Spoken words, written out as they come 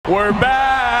We're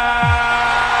back!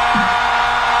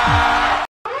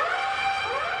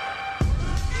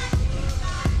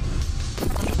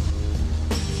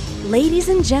 Ladies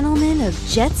and gentlemen of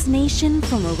Jets Nation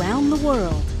from around the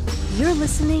world, you're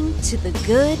listening to The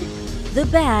Good, The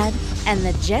Bad, and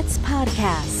The Jets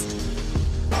podcast.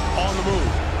 On the move.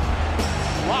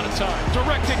 A lot of time.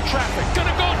 Directing traffic.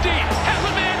 Gonna go deep. Has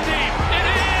a man deep. It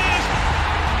is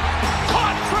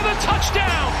caught for the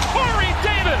touchdown. Corey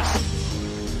Davis.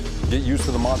 Get used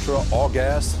to the mantra, all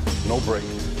gas, no brake.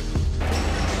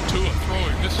 Tua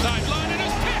throwing this sideline and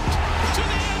is picked to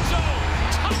the end zone.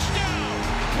 Touchdown.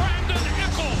 Brandon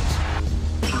Eccles.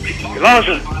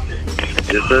 Lawson.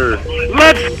 Yes, sir.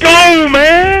 Let's go,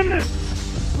 man!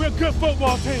 We're a good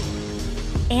football team.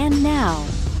 And now,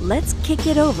 let's kick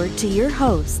it over to your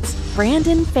hosts,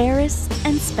 Brandon Ferris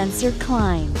and Spencer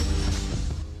Klein.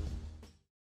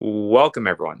 Welcome,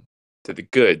 everyone, to The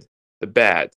Good, The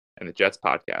Bad, and The Jets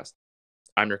podcast.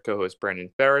 I'm your co-host, Brandon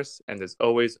Ferris, and as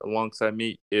always, alongside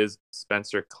me is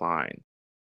Spencer Klein.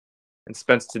 And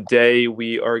Spence, today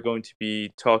we are going to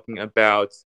be talking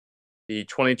about the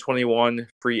 2021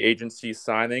 free agency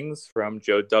signings from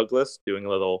Joe Douglas, doing a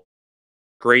little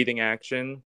grading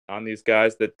action on these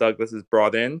guys that Douglas has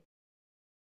brought in.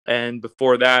 And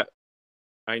before that,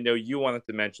 I know you wanted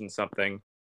to mention something.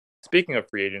 Speaking of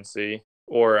free agency,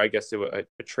 or I guess a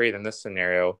trade in this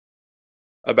scenario,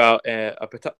 about a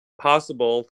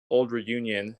possible old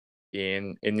reunion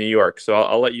in New York. So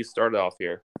I'll let you start it off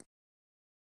here.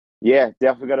 Yeah,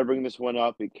 definitely got to bring this one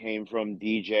up. It came from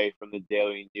DJ from the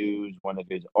Daily News, one of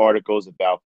his articles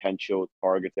about potential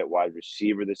targets at wide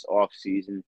receiver this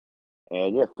offseason.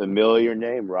 And yeah, familiar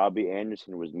name, Robbie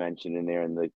Anderson was mentioned in there.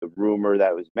 And the rumor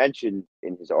that was mentioned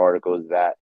in his article is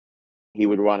that he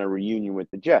would want a reunion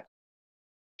with the Jets.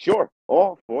 Sure,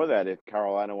 all for that if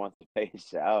Carolina wants to pay his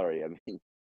salary. I mean,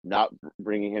 not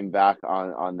bringing him back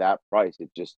on that price,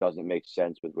 it just doesn't make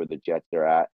sense with where the Jets are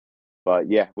at. But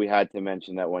yeah, we had to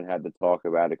mention that one, had to talk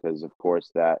about it because, of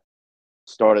course, that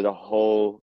started a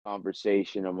whole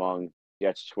conversation among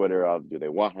Jets Twitter of do they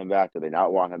want him back, do they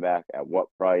not want him back, at what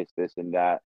price, this and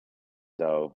that.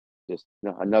 So just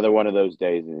another one of those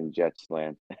days in Jets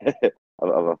land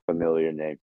of a familiar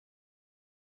name.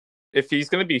 If he's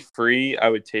going to be free, I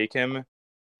would take him.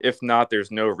 If not,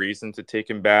 there's no reason to take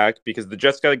him back because the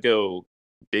Jets got to go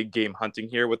big game hunting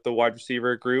here with the wide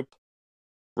receiver group.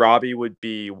 Robbie would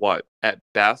be, at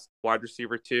best, wide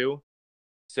receiver 2.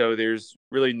 So there's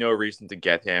really no reason to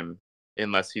get him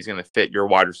unless he's going to fit your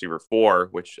wide receiver 4,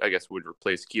 which I guess would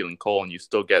replace Keelan Cole, and you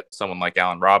still get someone like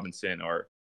Allen Robinson or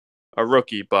a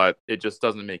rookie, but it just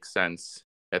doesn't make sense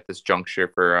at this juncture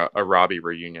for a Robbie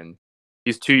reunion.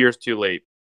 He's 2 years too late.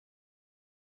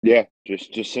 Yeah,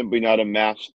 just simply not a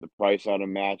match. The price not a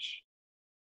match.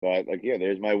 But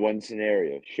there's my one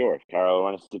scenario. Sure, if Carol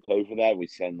wants to pay for that, we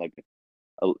send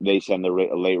they send a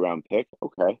late round pick.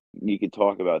 Okay, you could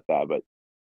talk about that, but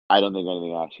I don't think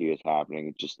anything actually is happening.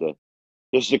 It's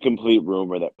just a complete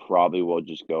rumor that probably will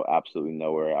just go absolutely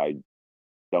nowhere. I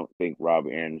don't think Rob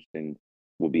Anderson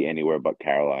will be anywhere but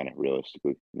Carolina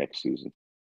realistically next season.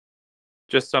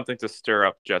 Just something to stir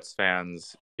up Jets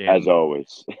fans, as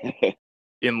always.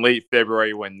 In late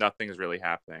February when nothing's really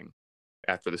happening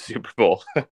after the Super Bowl.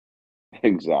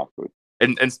 Exactly.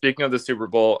 And speaking of the Super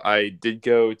Bowl, I did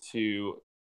go to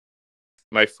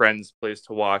my friend's place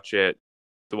to watch it,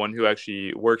 the one who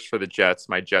actually works for the Jets,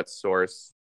 my Jets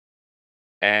source.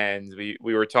 And we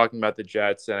were talking about the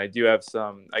Jets, and I do have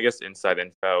some, I guess, inside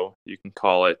info, you can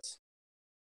call it,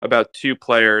 about 2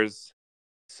 players.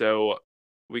 So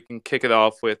we can kick it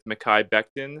off with Mekhi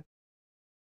Becton.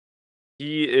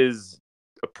 He is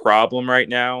a problem right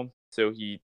now. So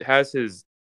he has his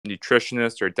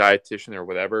nutritionist or dietitian or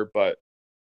whatever, but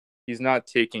he's not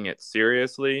taking it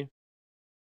seriously.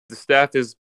 The staff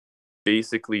is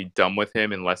basically done with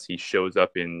him unless he shows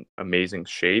up in amazing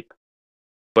shape.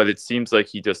 But it seems like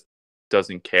he just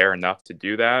doesn't care enough to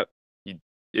do that. He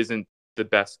isn't the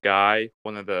best guy.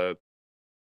 One of the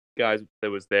guys that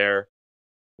was there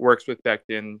works with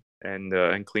Becton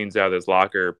and cleans out his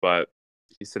locker, but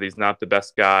he said he's not the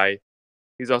best guy.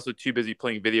 He's also too busy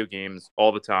playing video games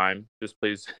all the time. Just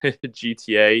plays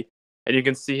GTA, and you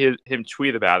can see him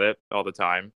tweet about it all the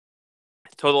time.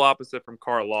 Total opposite from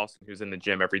Carl Lawson, who's in the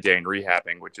gym every day and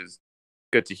rehabbing, which is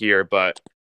good to hear. But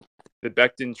the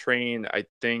Becton train, I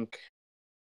think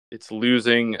it's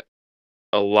losing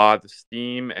a lot of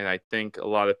steam, and I think a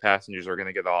lot of passengers are going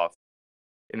to get off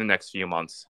in the next few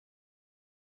months.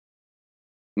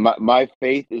 My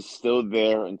faith is still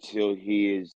there until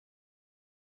he is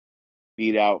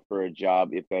beat out for a job,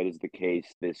 if that is the case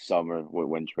this summer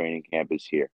when training camp is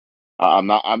here.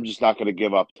 I'm just not going to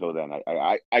give up till then.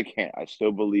 I can't. I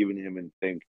still believe in him and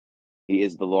think he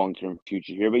is the long term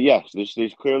future here. But yes,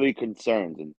 there's clearly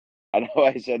concerns, and I know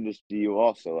I said this to you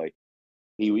also. Like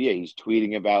he's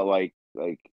tweeting about like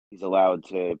he's allowed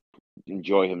to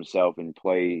enjoy himself and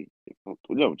play,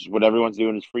 just what everyone's doing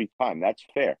in his free time. That's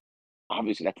fair.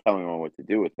 Obviously, not telling anyone what to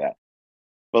do with that.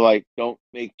 But like, don't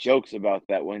make jokes about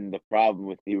that when the problem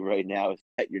with you right now is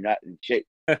that you're not in shape.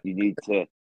 You need to.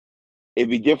 It'd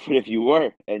be different if you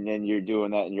were, and then you're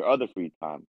doing that in your other free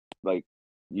time. Like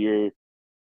you're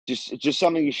it's just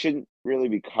something you shouldn't really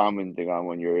be commenting on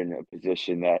when you're in a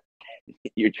position that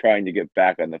you're trying to get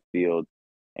back on the field,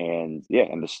 and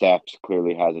and the staff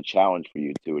clearly has a challenge for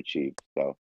you to achieve.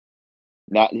 So,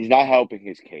 not he's not helping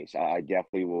his case. I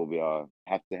definitely will be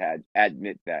have to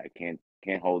admit that. I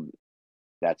can't hold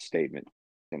that statement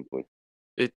simply.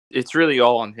 It's really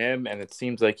all on him, and it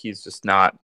seems like he's just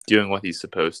not doing what he's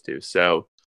supposed to. So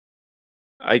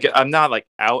I'm not like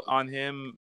out on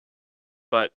him,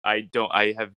 but I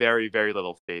have very, very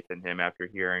little faith in him after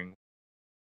hearing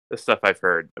the stuff I've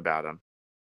heard about him.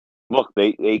 Look,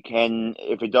 they can,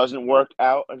 if it doesn't work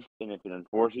out, and if it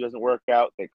unfortunately doesn't work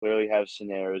out, they clearly have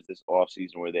scenarios this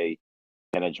offseason where they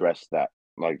can address that.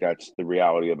 Like that's the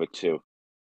reality of it too.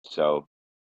 So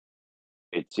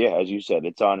it's as you said,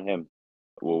 it's on him.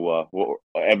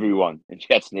 Everyone in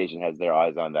Jets Nation has their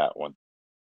eyes on that one.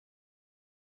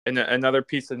 And another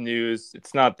piece of news,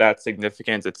 it's not that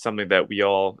significant. It's something that we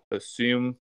all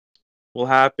assume will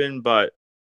happen, but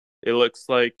it looks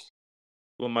like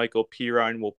Michael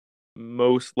Pirine will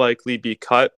most likely be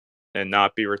cut and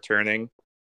not be returning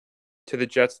to the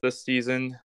Jets this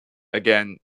season.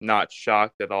 Again, not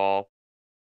shocked at all,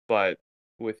 but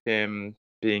with him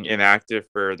being inactive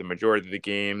for the majority of the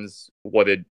games, what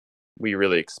did we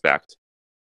really expect?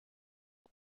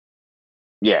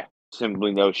 Yeah,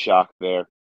 simply no shock there.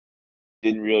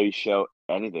 Didn't really show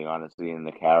anything, honestly, in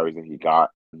the carries that he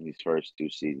got in these first two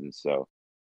seasons. So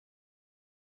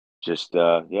just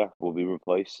will be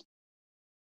replaced.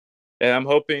 And I'm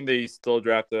hoping they still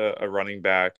draft a running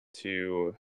back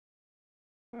to,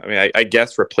 I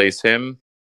guess replace him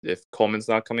if Coleman's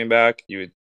not coming back. You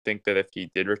would think that if he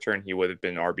did return, he would have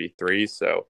been RB3.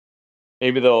 So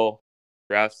maybe they'll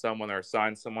draft someone or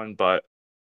sign someone, but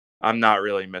I'm not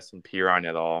really missing Pirine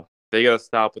at all. They got to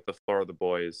stop with the Florida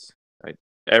boys.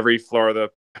 Every Florida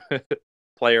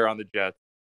player on the Jets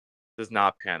does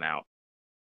not pan out.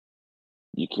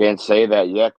 You can't say that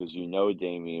yet because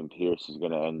Dameon Pierce is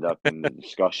going to end up in the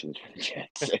discussions for the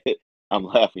Jets. I'm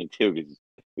laughing too because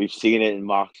we've seen it in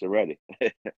mocks already.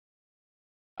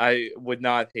 I would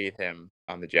not hate him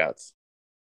on the Jets.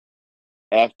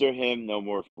 After him, no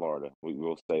more Florida. We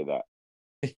will say that.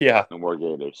 Yeah. No more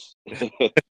Gators.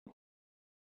 All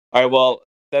right, well,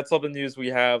 that's all the news we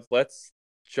have. Let's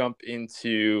jump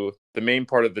into the main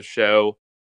part of the show.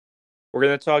 We're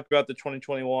going to talk about the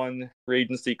 2021 free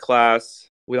agency class.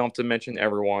 We don't have to mention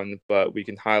everyone, but we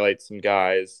can highlight some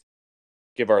guys,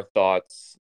 give our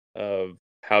thoughts of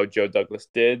how Joe Douglas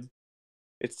did.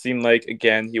 It seemed like,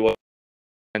 again, he wasn't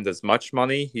spend as much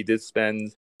money. He did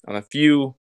spend on a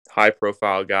few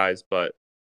high-profile guys, but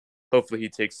hopefully he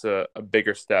takes a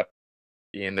bigger step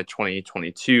in the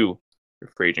 2022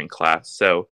 free agent class.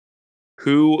 So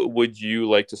who would you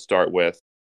like to start with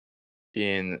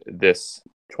in this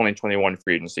 2021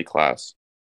 free agency class?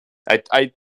 I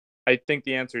think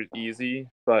the answer is easy,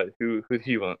 but who do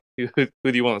you want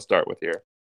to start with here?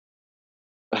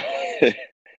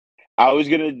 I was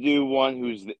gonna do one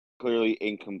who's clearly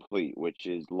incomplete, which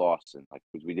is Lawson. Like,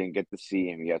 because we didn't get to see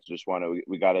him yet. So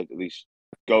we got to at least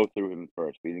go through him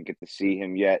first. We didn't get to see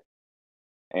him yet,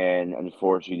 and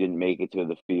unfortunately, didn't make it to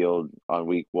the field on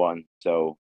week 1.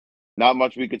 So, not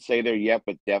much we could say there yet,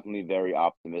 but definitely very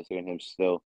optimistic in him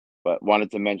still. But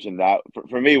wanted to mention that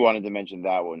for me, wanted to mention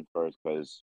that one first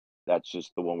because that's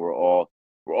just the one we're all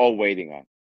waiting on.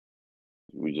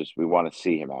 We want to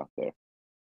see him out there.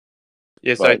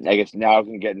 Yes, but I guess now I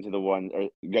can get into the one.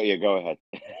 Go ahead.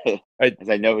 As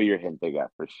I know who you're hinting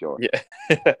at for sure.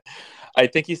 Yeah, I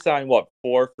think he signed 4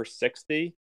 for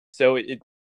 $60. So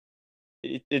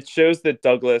it shows that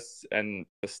Douglas and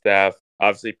the staff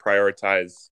obviously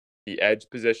prioritize the edge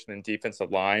position and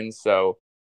defensive line. So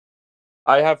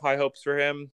I have high hopes for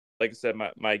him. Like I said,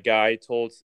 my guy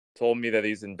told me that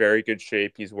he's in very good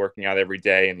shape. He's working out every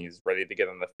day and he's ready to get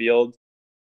on the field.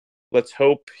 Let's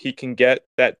hope he can get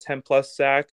that 10-plus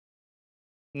sack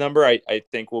number. I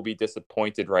think we'll be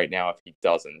disappointed right now if he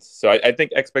doesn't. So I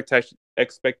think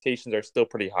expectations are still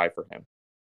pretty high for him.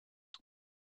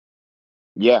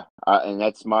 Yeah, and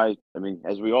that's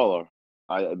as we all are.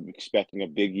 I'm expecting a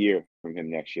big year from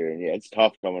him next year. And yeah, it's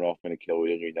tough coming off an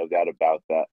Achilles injury, no doubt about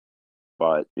that.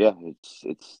 But yeah,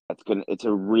 it's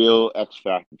a real X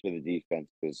factor to the defense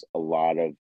because a lot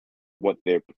of what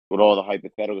all the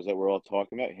hypotheticals that we're all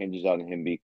talking about hinges on him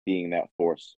being that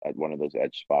force at one of those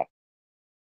edge spots.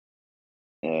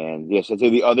 And yes, I'd say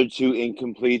the other two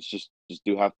incompletes just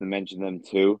do have to mention them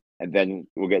too, and then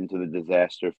we'll get into the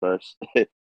disaster first.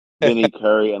 Vinny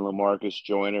Curry and LaMarcus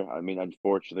Joyner. I mean,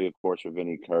 unfortunately, of course, for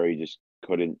Vinny Curry, just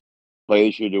couldn't play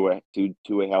this year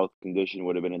to a health condition.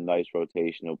 Would have been a nice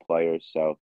rotational player.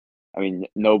 So, I mean,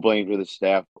 no blame for the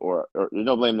staff or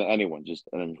no blame to anyone. Just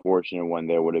an unfortunate one.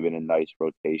 There would have been a nice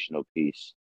rotational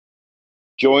piece.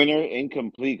 Joyner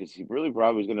incomplete because he really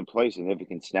probably was going to play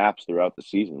significant snaps throughout the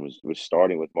season. Was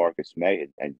starting with Marcus May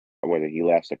and whether he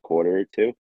lasts a quarter or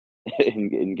two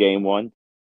in game one.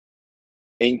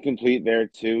 Incomplete there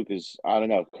too because I don't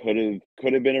know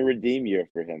could have been a redeem year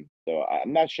for him. So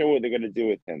I'm not sure what they're going to do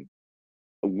with him.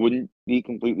 I wouldn't be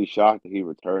completely shocked if he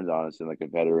returns honestly like a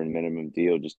veteran minimum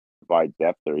deal just to provide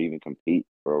depth or even compete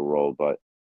for a role. But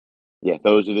yeah,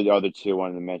 those are the other two I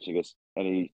wanted to mention. I guess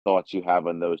any thoughts you have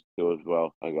on those two as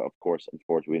well? Of course,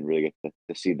 unfortunately, we didn't really get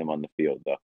to see them on the field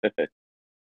though.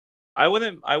 I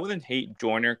wouldn't hate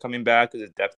Joyner coming back as a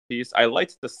depth piece. I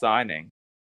liked the signing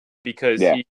because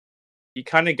Yeah. he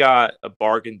kind of got a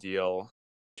bargain deal,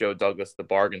 Joe Douglas, the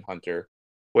bargain hunter,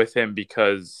 with him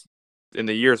because in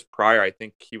the years prior, I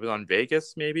think he was on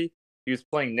Vegas. Maybe he was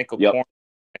playing nickel Yep. corner,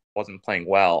 and wasn't playing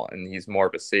well, and he's more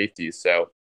of a safety.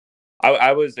 So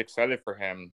I was excited for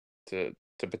him to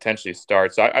potentially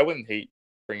start. So I wouldn't hate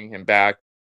bringing him back.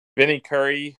 Vinny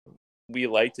Curry, we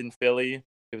liked in Philly.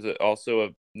 It was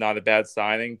also not a bad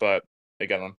signing, but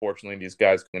again, unfortunately, these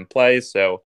guys couldn't play.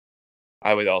 So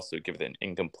I would also give it an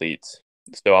incomplete.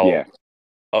 So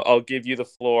I'll give you the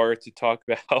floor to talk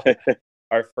about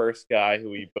our first guy who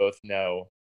we both know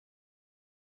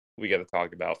we got to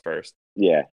talk about first.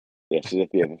 Yeah. So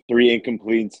the three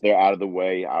incompletes, they're out of the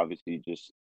way. Obviously,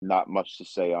 just not much to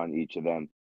say on each of them.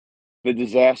 The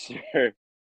disaster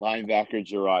linebacker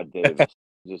Gerard Davis,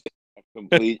 just a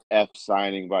complete F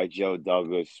signing by Joe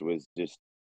Douglas was just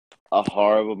a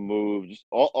horrible move.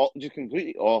 Just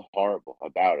completely all horrible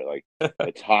about it. Like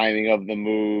the timing of the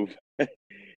move,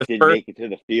 didn't make it to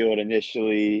the field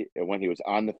initially, and when he was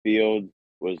on the field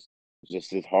was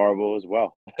just as horrible as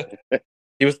well.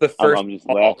 He was the first. I'm just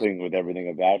laughing with everything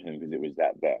about him because it was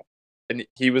that bad. And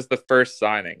he was the first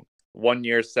signing, 1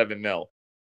 year, $7 million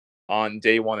on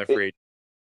day one of free.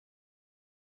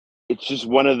 It's just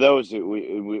one of those that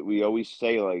we always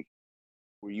say, like,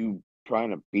 were you trying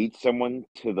to beat someone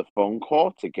to the phone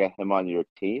call to get him on your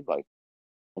team? Like,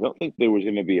 I don't think there was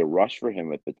going to be a rush for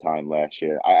him at the time last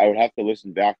year. I would have to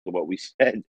listen back to what we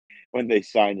said when they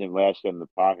signed him last year in the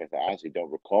podcast. I honestly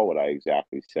don't recall what I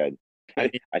exactly said. I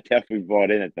definitely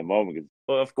bought in at the moment.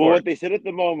 Of course. Well, what they said at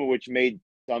the moment, which made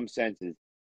some sense, is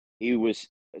he was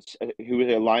a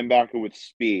linebacker with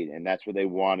speed, and that's what they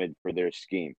wanted for their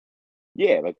scheme.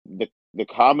 Yeah, like the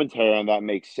commentary on that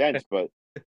makes sense, but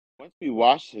once we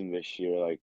watched him this year,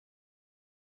 like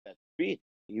that speed,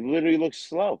 he literally looks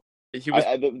slow. He was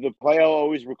The play I'll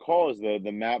always recall is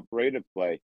the Matt Breida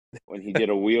play when he did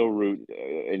a wheel route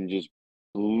and just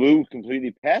blew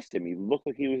completely past him. He looked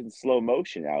like he was in slow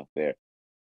motion out there,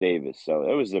 Davis. So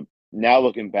it was now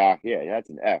looking back, yeah, that's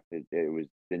an F. Did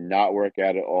not work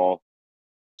out at all.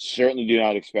 Certainly do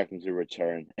not expect him to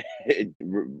return.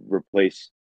 Replace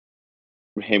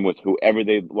him with whoever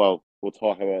we'll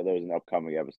talk about those in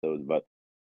upcoming episodes, but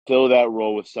fill that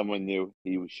role with someone new.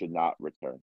 He should not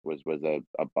return. Was a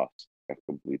bust, a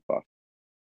complete bust.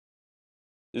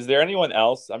 Is there anyone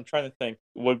else? I'm trying to think.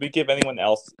 Would we give anyone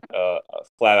else a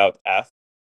flat out F?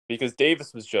 Because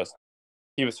Davis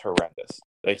he was horrendous.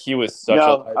 Like he was such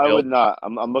a liability. I would not.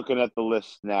 I'm looking at the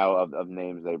list now of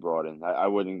names they brought in. I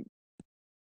wouldn't.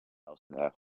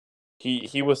 F.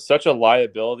 He was such a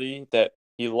liability that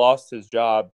he lost his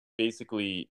job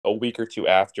basically a week or two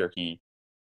after he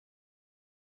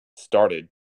started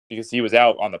because he was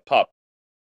out on the PUP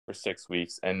for 6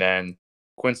 weeks, and then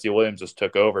Quincy Williams just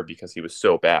took over because he was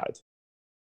so bad.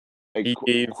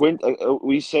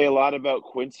 We say a lot about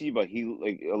Quincy, but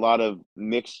a lot of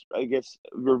mixed, I guess,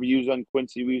 reviews on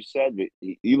Quincy. We've said, but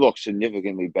he looks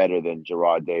significantly better than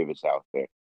Gerard Davis out there.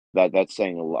 That's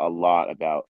saying a lot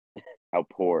about how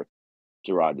poor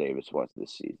Gerard Davis was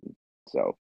this season.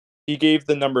 So he gave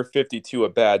the number 52 a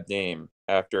bad name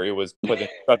after it was put in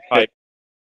such hype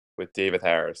with David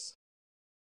Harris.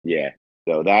 Yeah,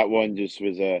 so that one just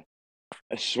was a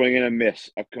swing and a miss,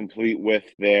 a complete whiff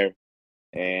there.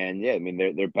 And yeah, I mean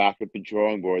they're back at the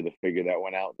drawing board to figure that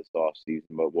one out this offseason.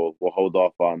 But we'll hold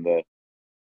off on the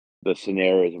the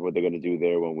scenarios of what they're going to do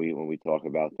there when we talk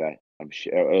about that. I'm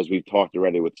sure, as we've talked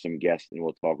already with some guests, and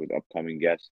we'll talk with upcoming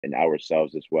guests and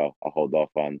ourselves as well. I'll hold off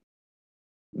on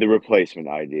the replacement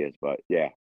ideas, but yeah,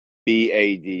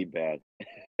 bad.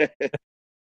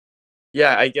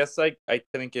 Yeah, I guess I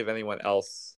couldn't give anyone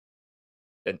else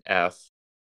an F.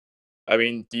 I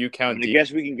mean, do you I count mean, I D?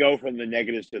 guess we can go from the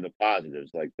negatives to the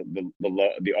positives, like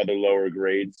the other lower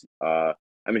grades. I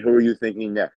mean, who are you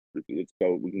thinking next? Let's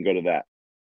go. We can go to that.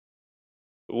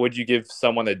 Would you give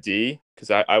someone a D? Because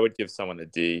I would give someone a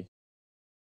D.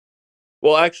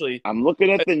 Well, actually, I'm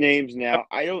looking at I the names now.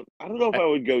 I don't know if I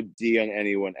would go D on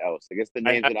anyone else. I guess the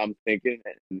I names have that I'm thinking.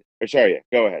 Or sorry, yeah,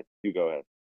 go ahead. You go ahead.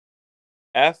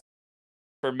 F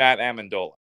for Matt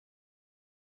Amendola.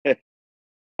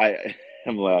 I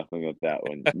am laughing at that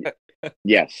one.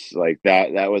 Yes, like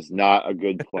that was not a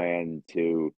good plan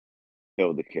to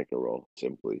fill the kicker role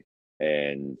simply.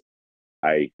 And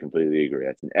I completely agree.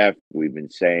 That's an F. We've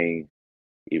been saying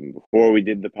even before we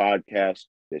did the podcast,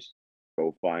 just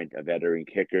go find a veteran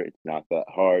kicker. It's not that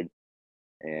hard.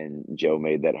 And Joe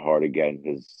made that hard again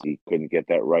because he couldn't get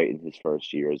that right in his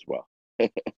first year as well.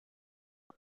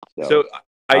 So So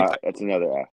I that's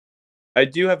another F. I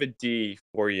do have a D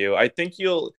for you. I think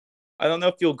you'll. I don't know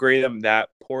if you'll grade him that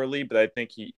poorly, but I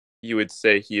think you would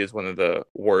say he is one of the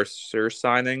worser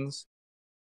signings.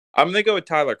 I'm gonna go with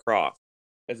Tyler Croft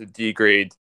as a D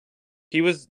grade. He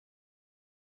was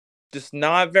just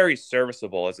not very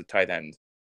serviceable as a tight end.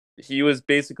 He was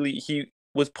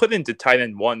put into tight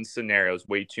end one scenarios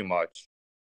way too much,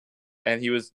 and he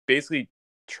was basically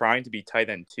trying to be tight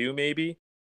end two maybe,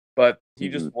 but he Hmm.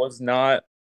 just was not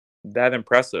that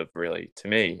impressive really to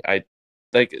me. I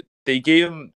like they gave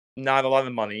him not a lot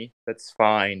of money. That's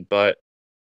fine, but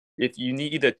if you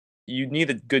need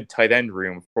a good tight end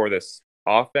room for this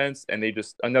offense, and they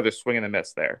just another swing and a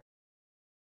miss there.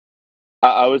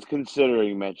 I was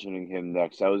considering mentioning him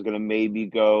next. I was gonna maybe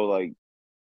go like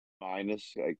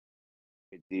minus, like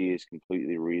a D is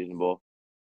completely reasonable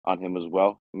on him as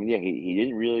well. I mean, yeah, he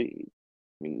didn't really.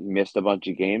 I mean, he missed a bunch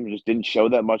of games. Just didn't show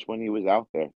that much when he was out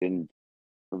there. Didn't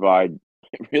provide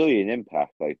really an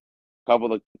impact. Like a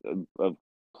couple of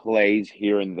plays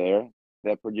here and there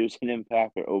that produce an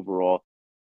impact, but overall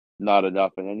not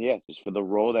enough. And then yeah, just for the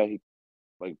role that he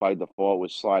like by default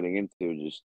was sliding into,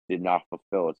 just did not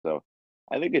fulfill it. So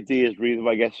I think a D is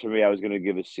reasonable. I guess for me, I was going to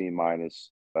give a C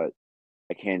minus, but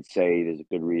I can't say there's a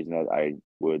good reason that I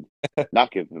would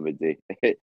not give him a D.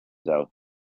 So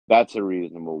that's a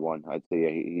reasonable one. I'd say yeah,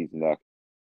 he's next.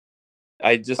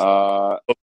 I just Uh,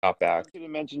 not I back. was going to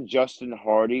mention Justin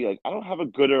Hardy. Like, I don't have a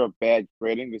good or a bad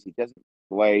grading because he doesn't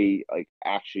play like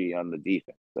actually on the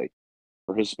defense. Like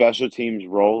for his special teams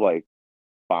role, like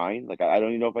fine. Like I don't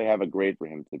even know if I have a grade for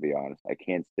him to be honest. I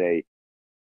can't say.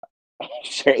 I'm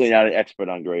certainly not an expert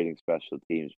on grading special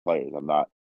teams players. I'm not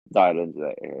dialed into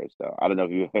that area, so I don't know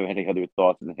if you have any other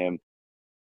thoughts on him.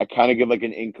 I kind of give like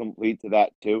an incomplete to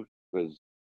that too because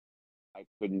I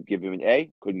couldn't give him an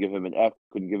A, couldn't give him an F,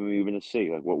 couldn't give him even a C.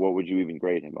 Like, what would you even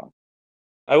grade him on?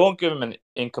 I won't give him an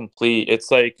incomplete.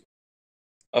 It's like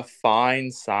a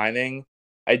fine signing.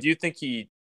 I do think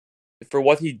for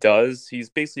what he does, he's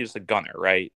basically just a gunner,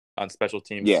 right? On special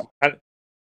teams. Yeah,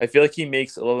 I feel like he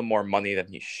makes a little more money than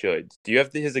he should. Do you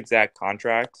have his exact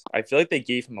contract? I feel like they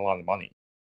gave him a lot of money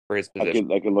for his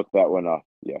position. I could look that one up.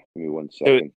 Yeah, give me one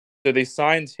So, second. so they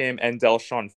signed him and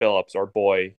Delshon Phillips, our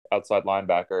boy, outside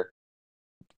linebacker,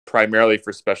 primarily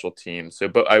for special teams. So,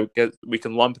 but I guess we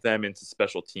can lump them into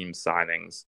special team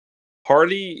signings.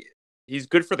 Hardy, he's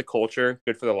good for the culture,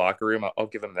 good for the locker room. I'll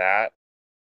give him that.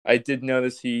 I did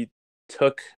notice he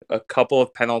took a couple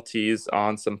of penalties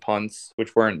on some punts,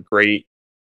 which weren't great,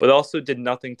 but also did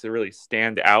nothing to really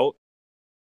stand out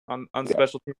on Yeah,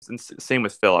 special teams. And same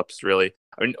with Phillips, really.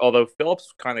 I mean, although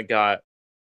Phillips kind of got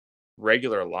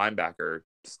regular linebacker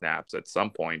snaps at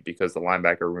some point because the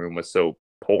linebacker room was so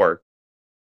poor.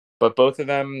 But both of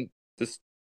them just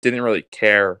didn't really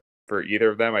care for either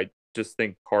of them. I just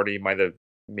think Hardy might have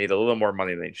made a little more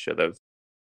money than he should have.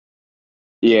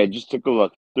 yeah. Just took a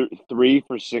look. 3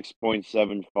 for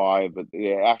 6.75, but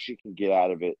they actually can get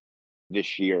out of it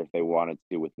this year if they wanted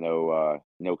to with no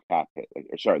cap hit. Like,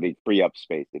 or sorry, they free up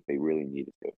space if they really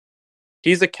needed to.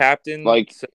 He's a captain,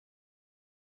 Like so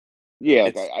yeah,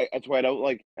 like it's that's why I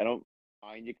don't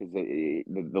mind it because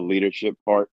the leadership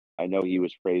part. I know he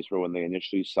was praised for when they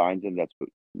initially signed him. That's what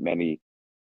many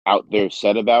out there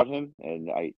said about him, and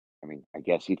I mean I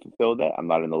guess he fulfilled that. I'm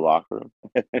not in the locker room.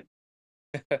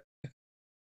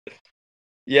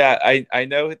 yeah, I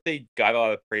know that they got a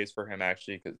lot of praise for him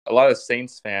actually because a lot of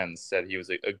Saints fans said he was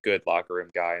a good locker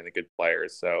room guy and a good player.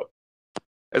 So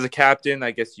as a captain,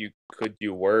 I guess you could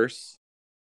do worse.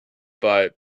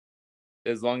 But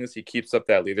as long as he keeps up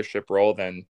that leadership role,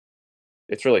 then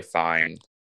it's really fine.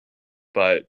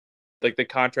 But like the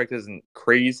contract isn't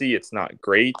crazy. It's not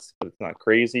great, but it's not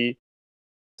crazy.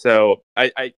 So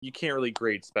I you can't really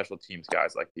grade special teams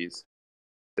guys like these.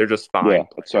 They're just Yeah, fine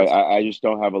so players. I just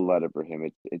don't have a letter for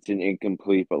him. It's an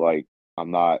incomplete, but like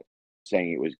I'm not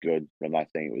saying it was good. I'm not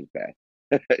saying it was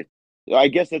bad. I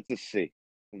guess that's a C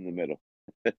in the middle.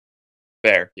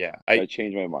 Fair, yeah. I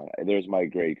changed my mind. There's my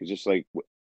grade because just like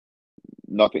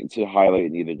nothing to highlight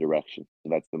in either direction. So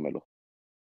that's the middle.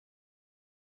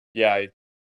 Yeah,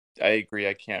 I agree.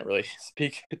 I can't really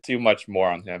speak too much more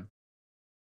on him.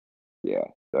 Yeah.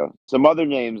 So some other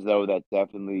names though that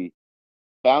definitely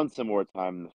found some more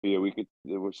time in the field.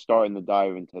 We're starting to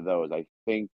dive into those. I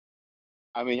think.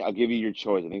 I mean, I'll give you your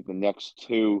choice. I think the next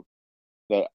two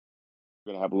that are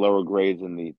going to have lower grades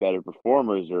than the better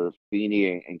performers are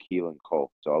Feeney and Keelan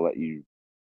Cole. So I'll let you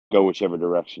go whichever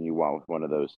direction you want with one of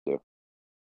those two.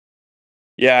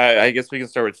 Yeah, I guess we can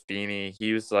start with Feeney.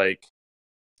 He was like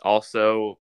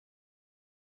also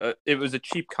it was a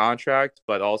cheap contract,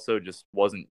 but also just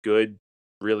wasn't good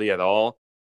really at all.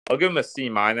 I'll give him a C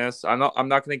minus. I'm not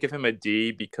going to give him a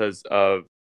D because of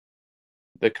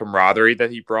the camaraderie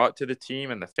that he brought to the team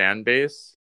and the fan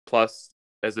base. Plus,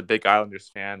 as a big Islanders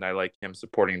fan, I like him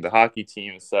supporting the hockey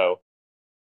team, so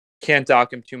can't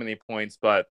dock him too many points,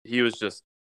 but he was just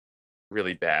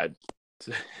really bad.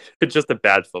 Just a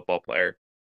bad football player.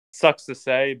 Sucks to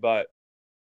say, but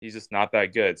he's just not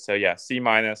that good. So yeah, C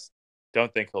minus.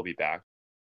 Don't think he'll be back.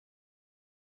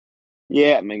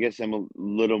 Yeah, I mean, I guess I'm a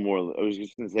little more. I was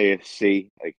just gonna say a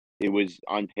C. Like it was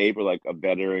on paper, like a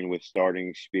veteran with starting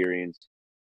experience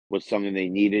was something they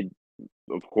needed,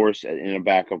 of course, in a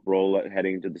backup role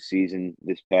heading into the season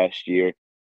this past year.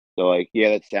 So, like,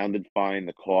 yeah, that sounded fine.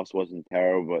 The cost wasn't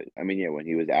terrible, but I mean, yeah, when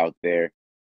he was out there,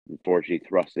 unfortunately,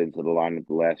 thrust into the lineup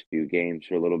the last few games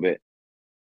for a little bit,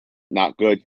 not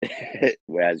good.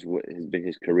 As what has been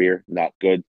his career, not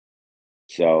good.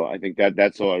 So I think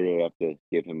that's all I really have to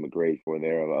give him a grade for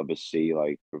there of a C.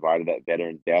 Like provided that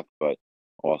veteran depth, but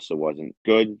also wasn't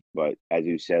good. But as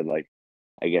you said, like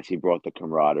I guess he brought the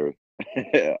camaraderie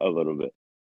a little bit.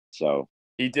 So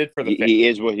He did for the fans. he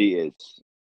is what he is.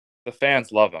 The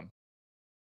fans love him.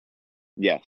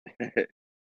 Yes.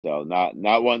 So not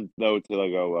one though to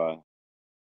like go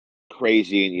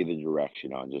crazy in either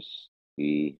direction on. Just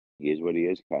he is what he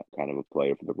is. Kind of a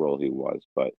player for the role he was,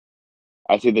 but.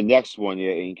 I'd say the next one,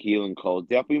 yeah, in Keelan Cole,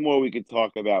 definitely more we could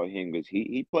talk about him because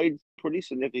he played pretty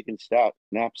significant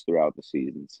snaps throughout the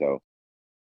season. So,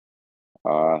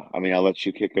 I mean, I'll let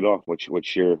you kick it off.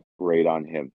 What's your grade on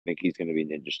him? I think he's going to be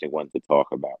an interesting one to talk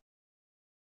about.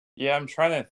 Yeah, I'm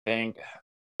trying to think.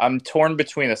 I'm torn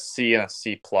between a C and a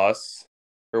C plus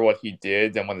for what he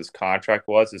did and what his contract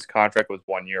was. His contract was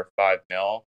 1 year, 5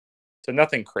 mil, so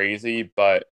nothing crazy.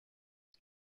 But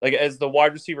like as the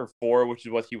wide receiver 4, which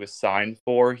is what he was signed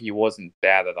for, he wasn't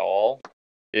bad at all.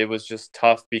 It was just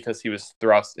tough because he was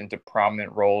thrust into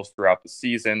prominent roles throughout the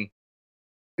season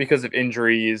because of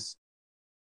injuries,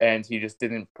 and he just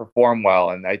didn't perform well.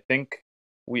 And I think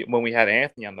when we had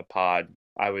Anthony on the pod,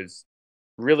 I was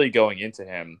really going into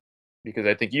him because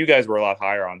I think you guys were a lot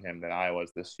higher on him than I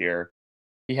was this year.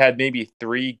 He had maybe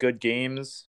 3 good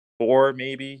games, 4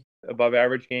 maybe above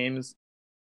average games.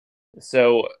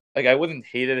 So like I wouldn't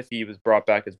hate it if he was brought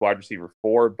back as wide receiver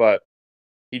 4, but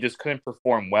he just couldn't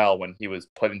perform well when he was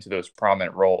put into those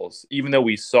prominent roles, even though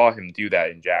we saw him do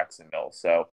that in Jacksonville.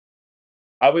 So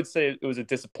I would say it was a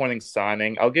disappointing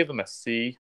signing. I'll give him a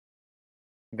C.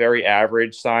 Very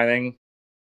average signing.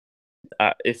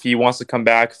 If he wants to come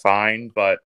back, fine,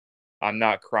 but I'm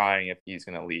not crying if he's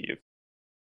going to leave.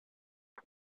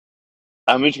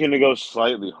 I'm just going to go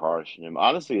slightly harsh on him.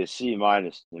 Honestly, a C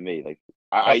minus to me. Like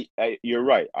Oh, you're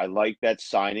right. I like that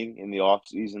signing in the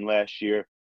offseason last year.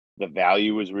 The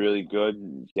value was really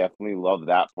good. Definitely loved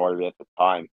that part of it at the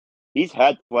time. He's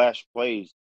had flash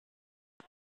plays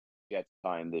at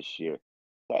time this year.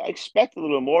 I expect a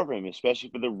little more from him,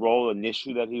 especially for the role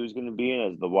initially that he was going to be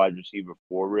in as the wide receiver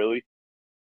 4, really.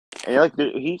 And like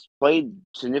he's played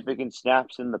significant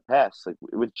snaps in the past, like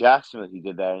with Jacksonville, he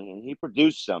did that, and he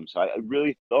produced some. So I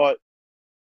really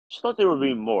just thought there would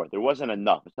be more. There wasn't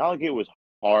enough. It's not like it was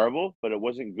horrible, but it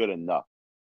wasn't good enough.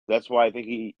 That's why I think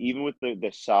he, even with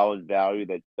the solid value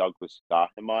that Douglas got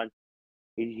him on,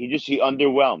 he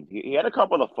underwhelmed. He had a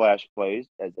couple of flash plays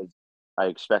as I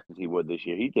expected he would this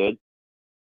year. He did,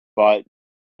 but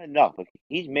enough. Like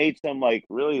he's made some like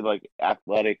really like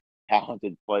athletic,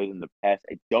 talented plays in the past.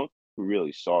 I don't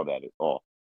really saw that at all.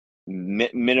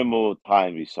 Minimal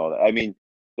times we saw that. I mean,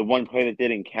 the one play that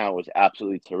didn't count was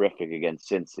absolutely terrific against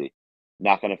Cincy.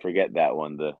 Not going to forget that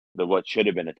one. The what should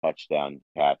have been a touchdown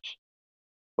catch,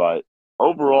 but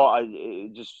overall, I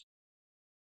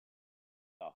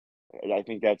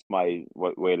think that's my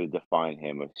way to define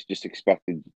him. It's just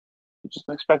expected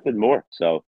more.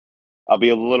 So I'll be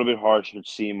a little bit harsh with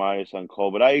C minus on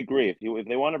Cole, but I agree. If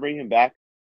they want to bring him back,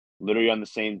 literally on the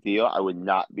same deal, I would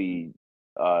not be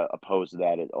opposed to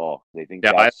that at all. They think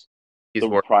Yeah, that's he's the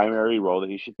worth. primary role that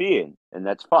he should be in, and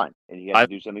that's fine. And he had I to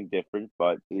do something different,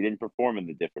 but he didn't perform in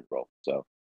the different role. So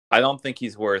I don't think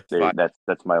he's worth five.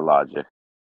 that's my logic.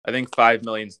 I think $5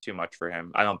 million is too much for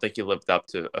him. I don't think he lived up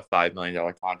to a $5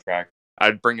 million contract.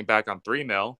 I'd bring him back on $3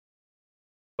 million,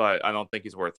 but I don't think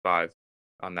he's worth $5 million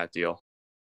on that deal.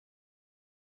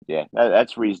 Yeah,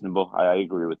 that's reasonable. I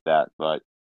agree with that, but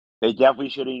they definitely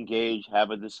should engage, have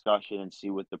a discussion, and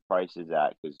see what the price is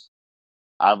at. Because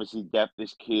obviously, depth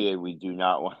is key, and we do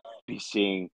not want to be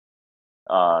seeing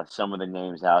some of the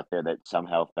names out there that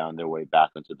somehow found their way back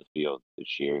onto the field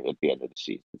this year at the end of the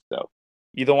season. So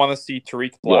You don't want to see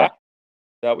Tariq yeah, Black? Is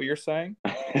that what you're saying?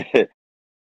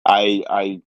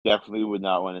 I definitely would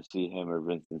not want to see him or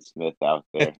Vincent Smith out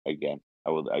there again.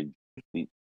 Would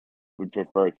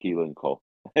prefer Keelan Cole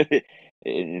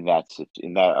in that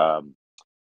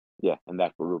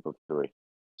group of three.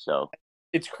 So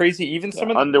It's crazy. Even yeah,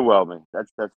 some of underwhelming.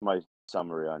 That's my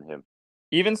summary on him.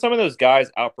 those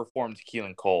guys outperformed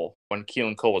Keelan Cole when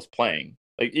Keelan Cole was playing.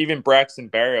 Like even Braxton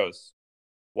Berrios,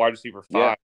 wide receiver 5,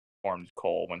 Yeah. performed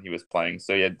Cole when he was playing.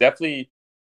 So yeah, definitely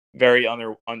very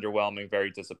underwhelming,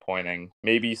 very disappointing.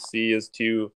 Maybe C is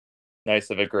too nice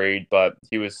of a grade, but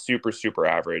he was super, super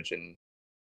average, and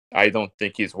I don't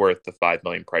think he's worth the $5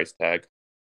 million price tag.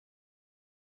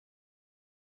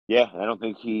 Yeah, I don't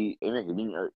think he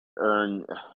didn't earn.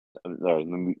 Let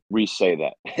me re-say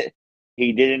that.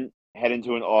 He didn't head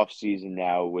into an off season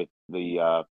now with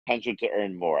the potential to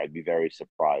earn more. I'd be very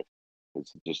surprised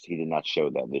because he did not show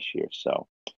that this year. So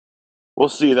we'll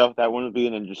see though. That one would be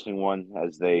an interesting one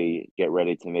as they get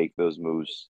ready to make those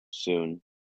moves soon.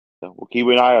 So we'll keep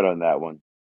an eye out on that one.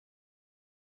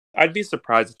 I'd be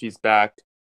surprised if he's back,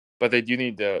 but they do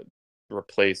need to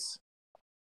replace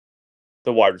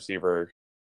the wide receiver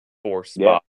 4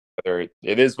 spot, whether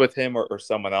it is with him or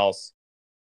someone else.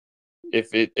 If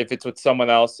it's with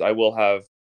someone else, I will have,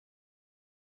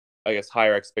 I guess,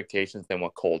 higher expectations than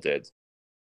what Cole did.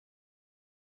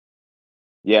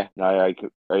 Yeah, no, I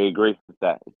agree with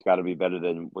that. It's got to be better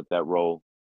than what that role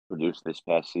produced this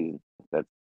past season. That's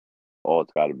all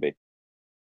it's got to be.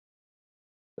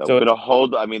 So I'm gonna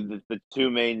hold. I mean, the two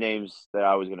main names that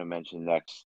I was gonna mention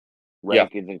next,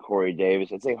 Rankins and Corey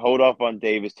Davis. I'd say hold off on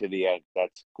Davis to the end.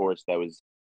 That's of course that was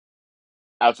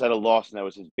outside of Lawson. That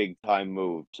was his big time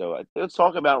move. So let's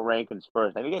talk about Rankins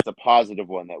first. I think it's a positive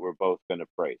one that we're both gonna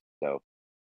praise. So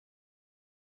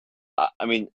I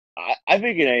mean, I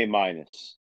think an A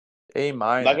minus. A I'm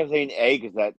not minus. gonna say an A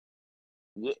because that.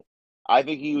 I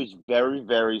think he was very,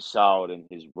 very solid in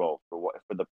his role for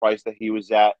the price that he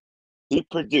was at. He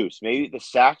produced. Maybe the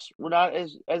sacks were not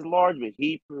as large, but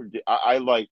he produced. I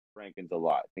like Rankins a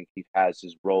lot. I think he has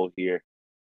his role here.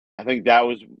 I think that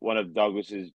was one of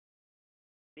Douglas's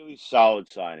really solid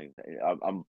signings.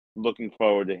 I'm looking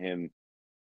forward to him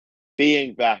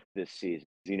being back this season.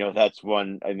 You know, that's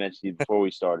one I mentioned before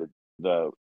we started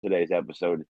today's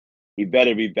episode. He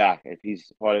better be back. If he's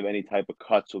part of any type of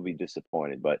cuts, we'll be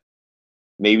disappointed. But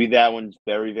maybe that one's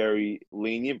very, very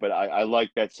lenient, but I like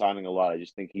that signing a lot. I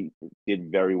just think he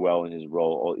did very well in his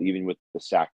role, even with the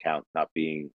sack count not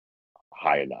being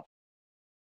high enough.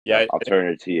 Yeah, So I'll turn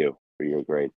it to you for your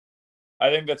grade. I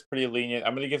think that's pretty lenient.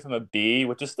 I'm going to give him a B,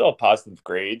 which is still a positive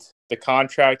grade. The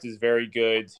contract is very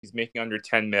good. He's making under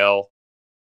 10 mil.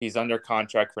 He's under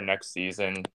contract for next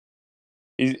season.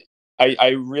 I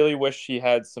really wish he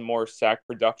had some more sack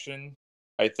production.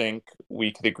 I think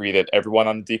we could agree that everyone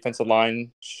on the defensive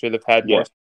line should have had more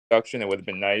production. It would have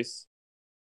been nice.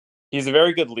 He's a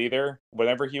very good leader.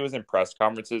 Whenever he was in press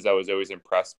conferences, I was always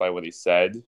impressed by what he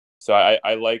said. So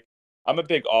I'm a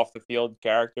big off the field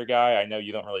character guy. I know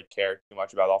you don't really care too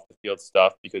much about off the field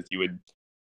stuff because you would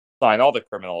sign all the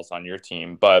criminals on your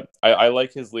team, but I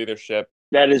like his leadership.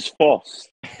 That is false.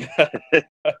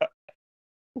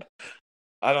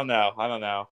 I don't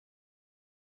know.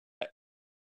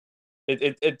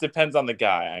 It depends on the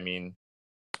guy. I mean,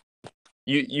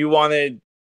 you wanted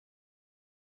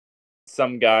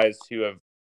some guys who have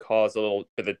caused a little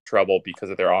bit of trouble because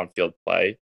of their on-field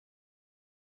play.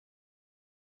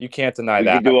 You can't deny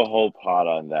that. We could do a whole pod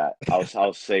on that.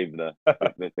 I'll save the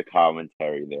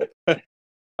commentary there.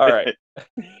 All right.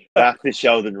 Back to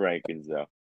Sheldon Rankins, though.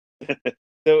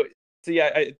 So So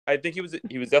yeah, I think he was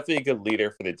definitely a good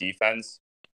leader for the defense.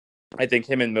 I think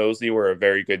him and Mosley were a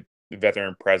very good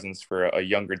veteran presence for a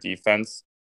younger defense.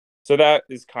 So that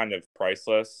is kind of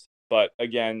priceless. But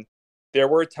again, there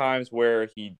were times where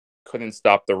he couldn't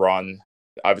stop the run.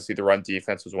 Obviously, the run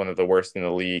defense was one of the worst in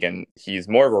the league, and he's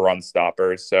more of a run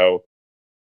stopper. So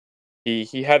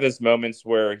he had his moments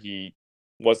where he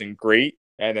wasn't great,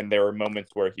 and then there were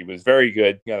moments where he was very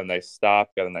good. Got a nice stop,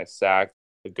 got a nice sack,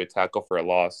 a good tackle for a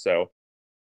loss. So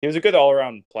he was a good all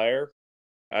around player.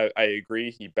 I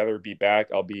agree. He better be back.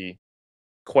 I'll be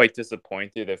quite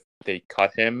disappointed if they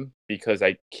cut him because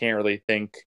I can't really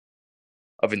think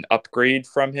of an upgrade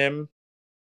from him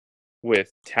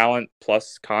with talent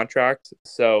plus contract.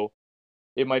 So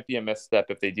it might be a misstep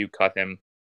if they do cut him.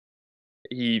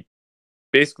 He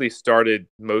basically started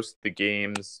most of the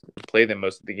games, played them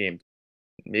most of the game.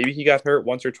 Maybe he got hurt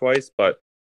once or twice, but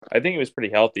I think he was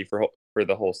pretty healthy for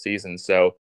the whole season.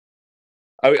 So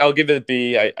I'll give it a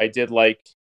B. I did like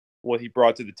what he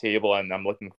brought to the table, and I'm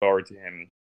looking forward to him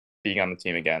being on the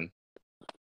team again.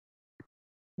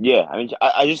 Yeah, I mean,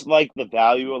 I just like the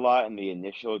value a lot and the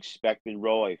initial expected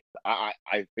role.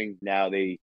 I think now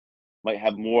they might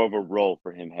have more of a role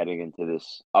for him heading into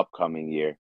this upcoming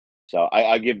year. So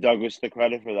I give Douglas the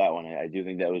credit for that one. I do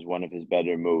think that was one of his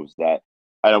better moves. That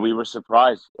I know we were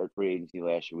surprised at free agency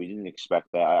last year. We didn't expect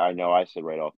that. I know I said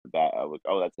right off the bat, I was like,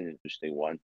 oh, that's an interesting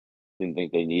one. Didn't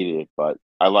think they needed it, but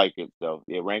I like it. So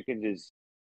yeah, Rankins is.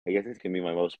 I guess it's gonna be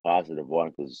my most positive one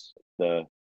because the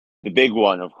big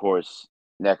one, of course,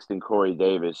 next in Corey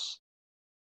Davis.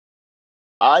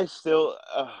 I still,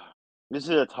 this is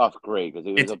a tough grade because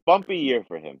it was It's a bumpy year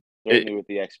for him, certainly it, with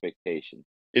the expectation.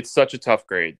 it's such a tough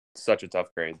grade. Such a tough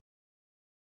grade.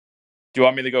 Do you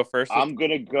want me to go first this I'm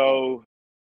gonna go.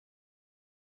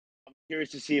 I'm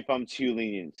curious to see if I'm too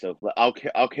lenient, so I'll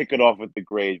kick it off with the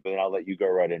grade, but then I'll let you go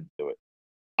right into it.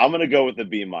 I'm gonna go with a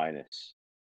B minus.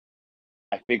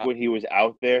 I think time? when he was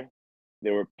out there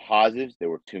were positives. There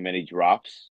were too many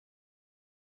drops,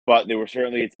 but there were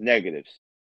certainly its negatives.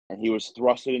 And he was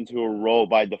thrusted into a role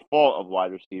by default of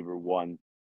wide receiver one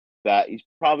that he's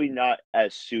probably not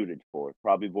as suited for.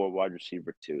 Probably more wide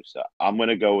receiver two. So I'm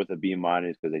gonna go with a B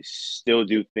minus because I still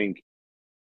do think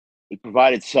he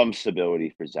provided some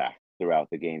stability for Zach throughout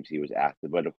the games he was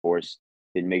active, but of course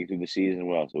didn't make it through the season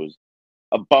well. So it was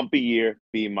a bumpy year.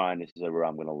 B minus is where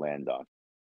I'm gonna land on.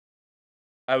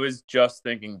 I was just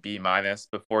thinking B minus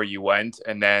before you went,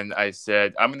 and then I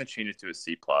said I'm going to change it to a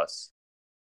C plus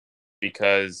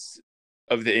because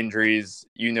of the injuries.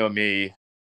 You know me,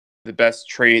 the best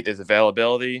trait is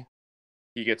availability.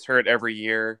 He gets hurt every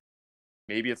year.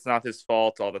 Maybe it's not his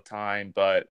fault all the time,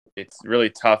 but it's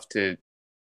really tough to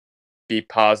be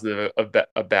positive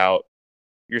about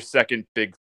your second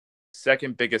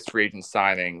biggest free agent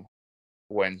signing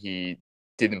when he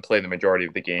didn't play the majority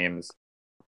of the games.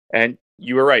 And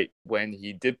you were right. When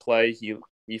he did play, he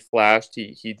flashed.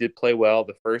 He did play well.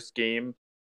 The first game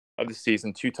of the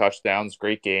season, 2 touchdowns,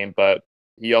 great game, but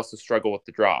he also struggled with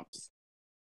the drops.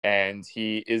 And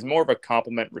he is more of a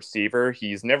complement receiver.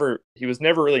 He was never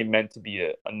really meant to be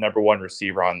a number one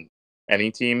receiver on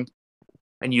any team.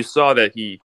 And you saw that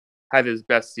he had his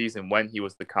best season when he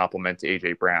was the complement to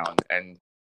AJ Brown. And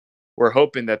we're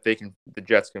hoping that the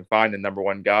Jets can find the number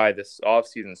one guy this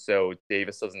offseason so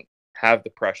Davis doesn't have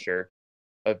the pressure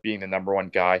of being the number one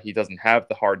guy. He doesn't have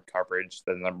the hard coverage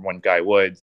that the number one guy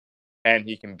would, and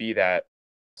he can be that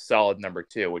solid number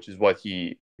two, which is what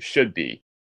he should be.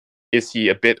 Is he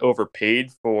a bit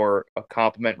overpaid for a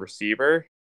compliment receiver?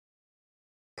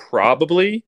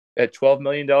 Probably at $12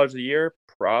 million a year.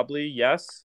 Probably,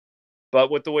 yes. But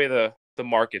with the way the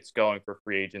market's going for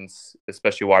free agents,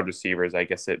 especially wide receivers, I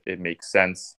guess it makes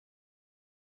sense.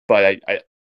 But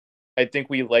I think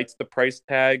we liked the price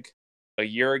tag a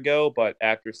year ago, but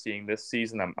after seeing this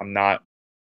season, I'm not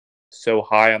so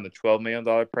high on the $12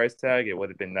 million price tag. It would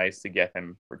have been nice to get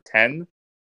him for 10,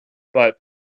 but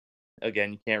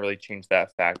again, you can't really change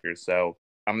that factor. So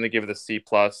I'm going to give it a C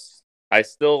plus. I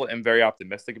still am very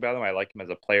optimistic about him. I like him as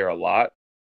a player a lot,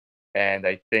 and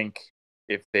I think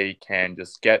if they can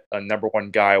just get a number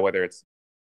one guy, whether it's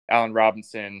Allen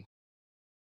Robinson,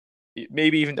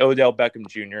 maybe even Odell Beckham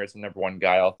Jr. as the number one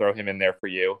guy, I'll throw him in there for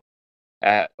you.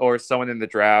 Or someone in the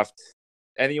draft,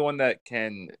 anyone that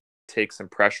can take some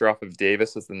pressure off of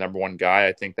Davis as the number one guy,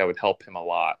 I think that would help him a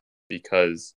lot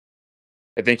because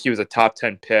I think he was a top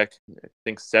 10 pick, I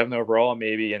think 7 overall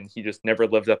maybe, and he just never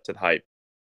lived up to the hype.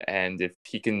 And if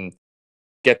he can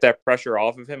get that pressure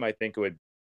off of him, I think it would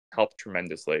help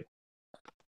tremendously.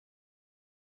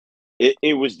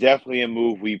 It was definitely a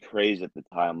move we praised at the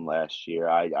time last year.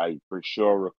 I for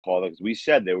sure recall it because we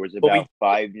said there was But we about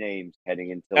 5 names heading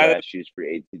into out of, last year's free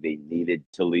agency they needed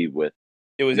to leave with,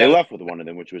 it was and they out of, left with one of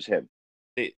them, which was him.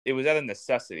 it was out of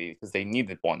necessity because they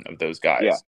needed one of those Yeah,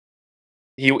 guys.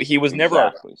 He was never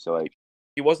exactly. So like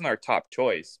he wasn't our top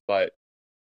choice, but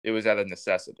it was out of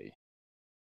necessity.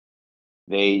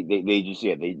 they just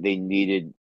they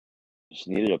needed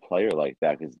a player like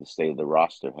that because the state of the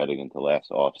roster heading into last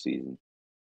offseason.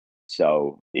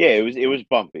 So yeah, it was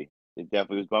bumpy. It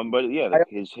definitely was bumpy, but yeah, like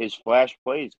his flash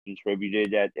plays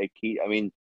contributed at key. I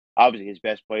mean, obviously his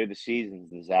best play of the season is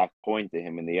the Zach point to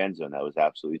him in the end zone. That was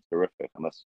absolutely terrific.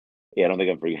 Unless, yeah, I don't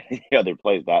think I'm forgetting the other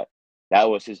plays. That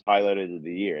was his highlight of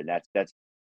the year, and that's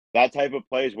that type of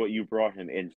play is what you brought him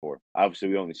in for. Obviously,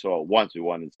 we only saw it once. We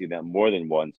wanted to see that more than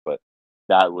once, but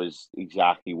that was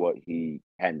exactly what he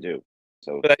can do.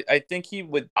 So But I think he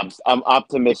would. I'm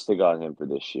optimistic on him for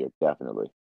this year, definitely.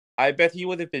 I bet he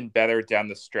would have been better down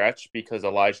the stretch because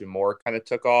Elijah Moore kind of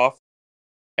took off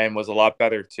and was a lot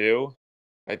better too.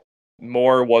 I,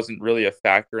 Moore wasn't really a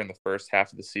factor in the first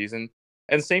half of the season,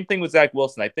 and same thing with Zach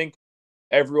Wilson. I think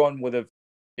everyone would have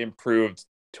improved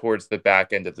towards the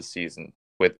back end of the season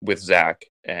with Zach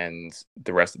and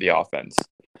the rest of the offense.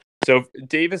 So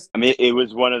Davis, I mean, it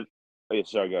was one of. Oh, yeah,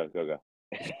 sorry, go.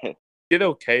 did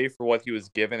okay for what he was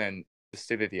given and the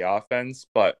state of the offense,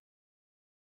 but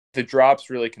the drops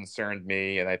really concerned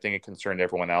me, and I think it concerned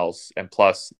everyone else. And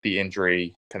plus, the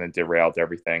injury kind of derailed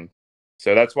everything.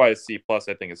 So that's why a C plus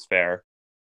I think is fair.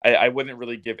 I wouldn't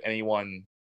really give anyone.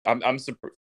 I'm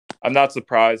not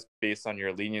surprised based on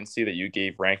your leniency that you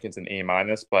gave Rankins an A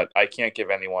minus, but I can't give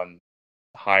anyone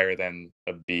higher than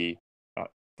a B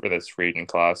for this free agent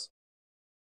class.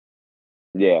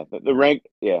 Yeah, the rank.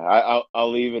 Yeah,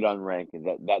 I'll leave it on ranking.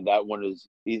 That one is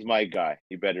he's my guy.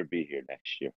 He better be here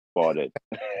next year. Bought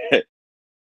it.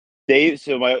 Dave.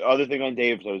 So my other thing on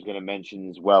Davis I was going to mention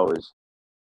as well is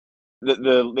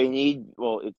they need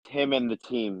it's him and the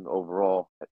team overall.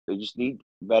 They just need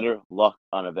better luck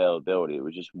on availability. It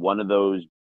was just one of those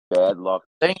bad luck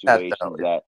Saying that though, situations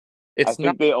that I it's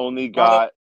think they only not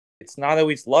got. it's not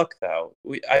always luck though.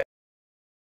 I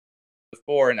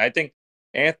before, and I think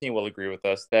Anthony will agree with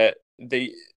us that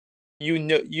you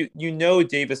know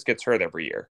Davis gets hurt every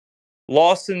year.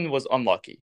 Lawson was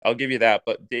unlucky. I'll give you that,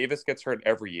 but Davis gets hurt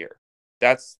every year.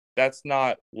 That's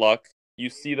not luck. You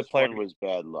see the This player. one was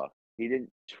bad luck. He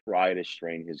didn't try to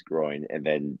strain his groin and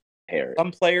then tear it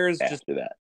Some players after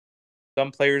that.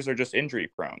 some players are just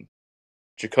injury prone.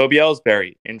 Jacoby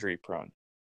Ellsbury injury prone.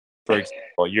 For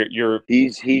example, you're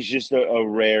He's just a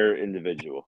rare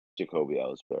individual, Jacoby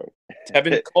Ellsbury.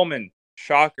 Tevin Coleman.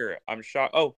 Shocker. I'm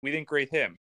shocked. Oh, we didn't grade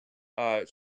him. Oh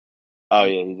I'm,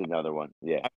 yeah, he's another one.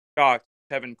 Yeah. I'm shocked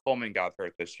Tevin Coleman got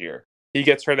hurt this year. He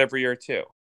gets hurt every year too.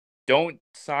 Don't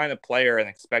sign a player and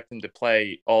expect him to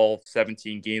play all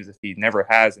 17 games if he never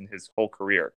has in his whole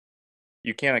career.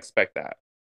 You can't expect that.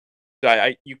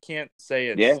 You can't say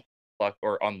it's luck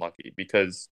or unlucky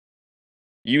because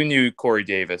you knew Corey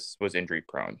Davis was injury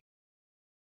prone.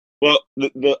 Well,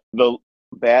 the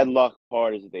bad luck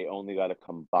part is that they only got to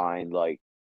combine like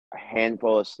a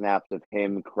handful of snaps of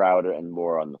him, Crowder, and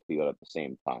Moore on the field at the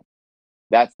same time.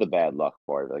 That's the bad luck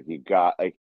part. Like you got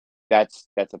like that's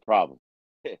a problem.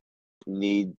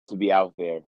 Need to be out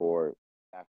there for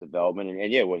development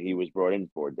and yeah, what he was brought in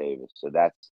for, Davis. So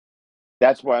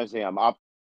that's why I'm saying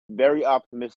very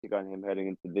optimistic on him heading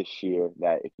into this year.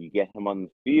 That if you get him on the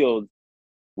field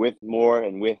with Moore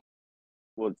and with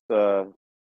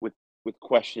with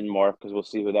question mark because we'll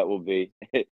see who that will be,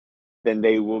 then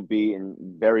they will be in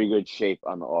very good shape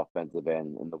on the offensive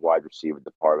end in the wide receiver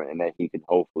department, and then he can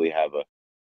hopefully have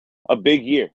a big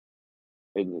year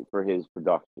for his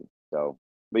production. So,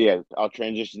 but yeah, I'll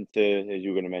transition to as you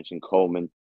were going to mention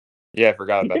Coleman. Yeah, I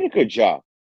forgot He about did a good job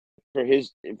for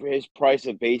his price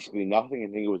of basically nothing.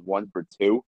 I think it was 1 for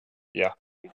 2. Yeah.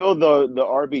 He filled the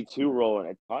RB2 role, and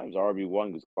at times RB1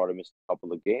 because Carter missed a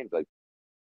couple of games. Like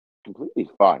completely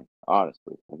fine,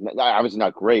 honestly. Obviously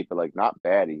not great, but like not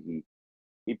bad. He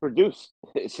produced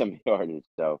some yardage.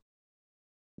 So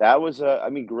that was I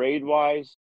mean, grade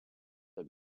wise,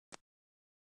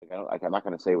 I'm not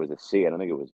gonna say it was a C. I don't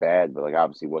think it was bad, but like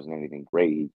obviously it wasn't anything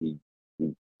great. He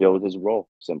filled his role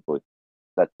simply.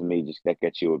 That to me just that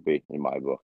gets you a B in my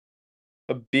book.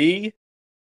 A B?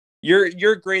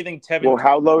 You're grading Tevin. Well,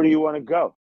 how low do you want to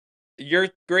go? You're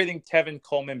grading Tevin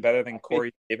Coleman better than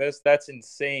Corey Davis? That's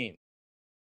insane.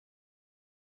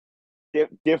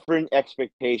 Different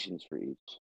expectations for each.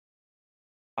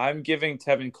 I'm giving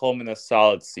Tevin Coleman a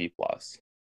solid C plus.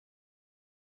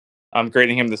 I'm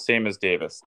grading him the same as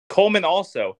Davis. Coleman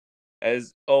also,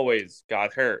 as always,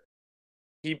 got hurt.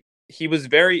 He was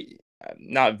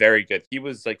not very good. He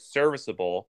was like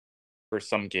serviceable for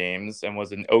some games and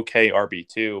was an okay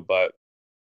RB2, but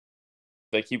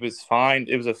like he was fine.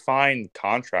 It was a fine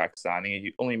contract signing.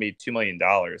 He only made $2 million,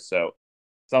 so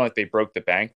it's not like they broke the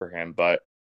bank for him, but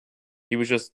he was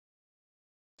just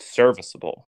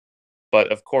serviceable.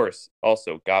 But of course,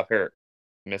 also got hurt,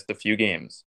 missed a few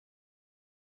games.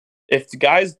 If the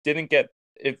guys didn't get,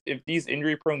 if these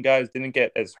injury prone guys didn't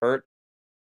get as hurt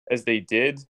as they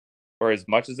did, or as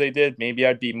much as they did, maybe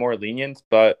I'd be more lenient.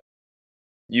 But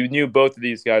you knew both of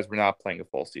these guys were not playing a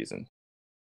full season.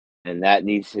 And that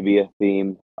needs to be a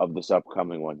theme of this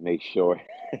upcoming one. Make sure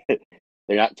they're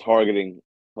not targeting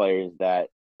players that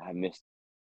have missed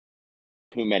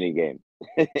too many games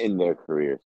in their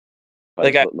careers.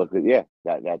 But look at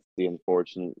that's the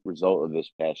unfortunate result of this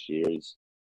past year is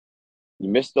you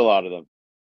missed a lot of them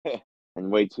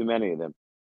and way too many of them.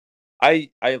 I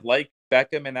like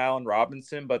Beckham and Allen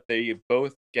Robinson, but they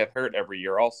both get hurt every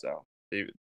year. Also,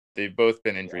 they've both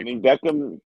been injured. I mean,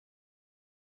 Beckham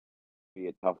be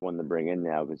a tough one to bring in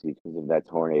now because of that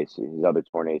his other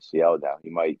torn ACL now. He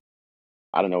might,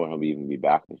 I don't know when he'll even be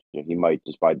back this year. He might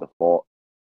just by default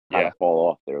kind of fall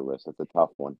off their list. That's a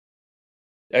tough one.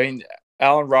 I mean,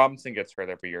 Allen Robinson gets hurt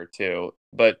every year too,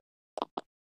 but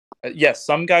yes,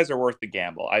 some guys are worth the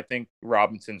gamble. I think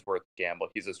Robinson's worth the gamble.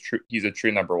 He's a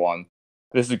true number one.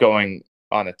 This is going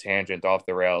on a tangent off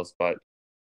the rails, but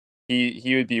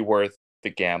he would be worth the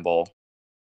gamble.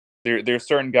 There's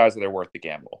certain guys that are worth the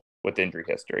gamble with injury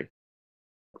history.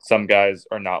 Some guys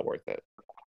are not worth it.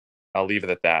 I'll leave it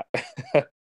at that.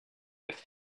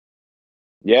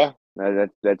 Yeah,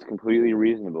 that's completely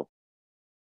reasonable.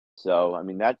 So I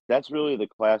mean that's really the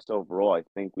class overall. I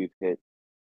think we've hit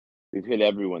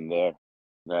everyone there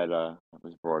that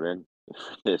was brought in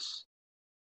for this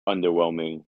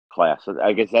underwhelming class. So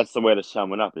I guess that's the way to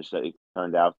sum it up. Is that it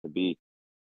turned out to be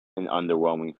an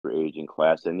underwhelming free agent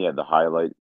class, and yeah,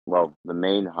 the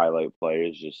main highlight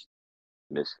players just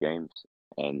missed games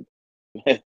and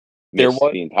missed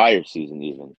the entire season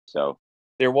even. So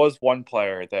there was one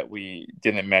player that we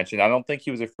didn't mention. I don't think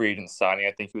he was a free agent signing.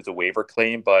 I think he was a waiver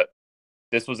claim, but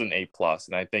this was an A+,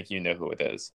 and I think you know who it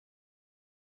is.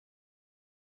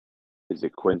 Is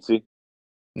it Quincy?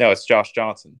 No, it's Josh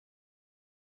Johnson.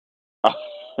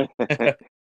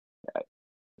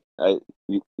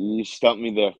 You stumped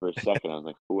me there for a second. I was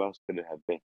like, who else could it have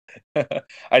been?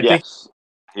 Yes,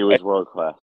 he was world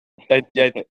class. I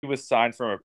think he was signed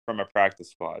from a practice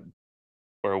squad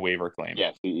or a waiver claim.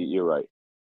 Yes, you're right.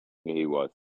 Yeah, he was.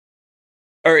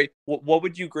 All right, what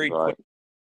would you grade Quincy?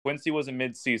 Quincy was a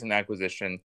mid-season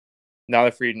acquisition, not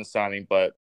a free agent signing,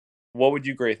 but what would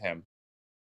you grade him?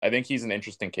 I think he's an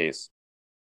interesting case.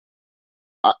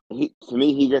 To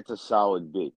me, he gets a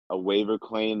solid B. A waiver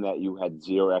claim that you had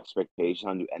zero expectation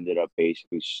on, you ended up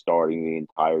basically starting the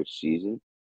entire season.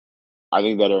 I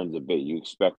think that earns a B. You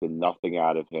expected nothing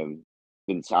out of him.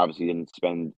 Obviously didn't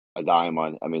spend a dime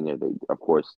on. I mean, of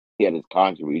course, he had his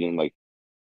contract, but you didn't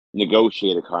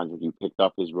negotiate a contract. You picked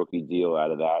up his rookie deal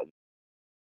out of that.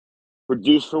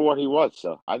 Produced for what he was,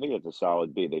 so I think it's a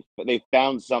solid B. They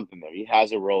found something there. He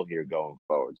has a role here going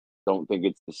forward. Don't think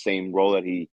it's the same role that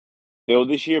he filled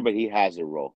this year, but he has a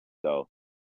role. So,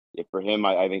 yeah, for him,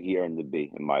 I think he earned the B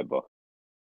in my book.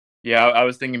 Yeah, I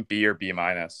was thinking B or B-.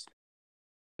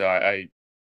 So I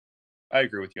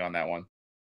agree with you on that one.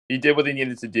 He did what he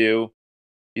needed to do.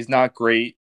 He's not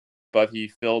great, but he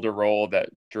filled a role that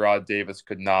Gerard Davis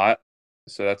could not.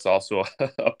 So that's also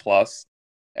a plus.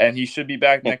 And he should be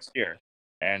back next year.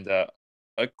 And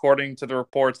according to the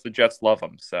reports, the Jets love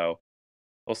him. So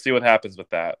we'll see what happens with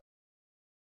that.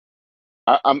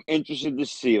 I'm interested to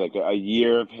see a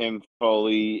year of him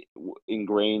fully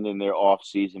ingrained in their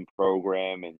off-season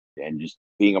program and just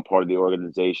being a part of the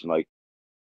organization.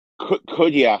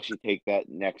 Could he actually take that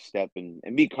next step and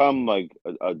become I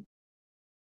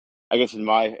guess in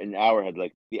our head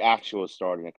the actual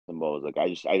starter next to Mose.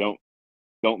 I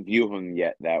don't view him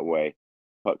yet that way.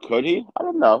 But could he? I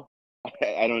don't know.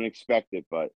 I don't expect it,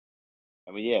 but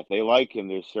I mean, yeah, if they like him,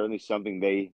 there's certainly something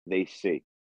they see.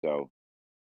 So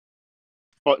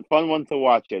fun one to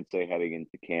watch, I'd say, heading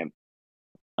into camp.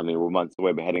 I mean, we're months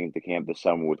away, but heading into camp this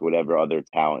summer with whatever other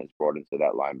talent is brought into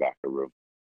that linebacker room.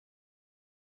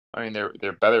 I mean,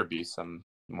 there better be some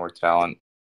more talent.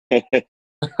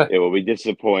 It will be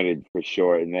disappointed for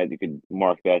sure, and that you could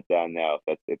mark that down now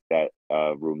if that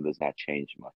room does not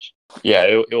change much. Yeah,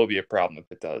 it will be a problem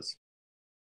if it does.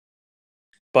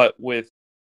 But with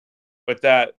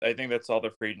that, I think that's all the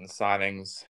free agent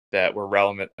signings that were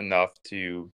relevant enough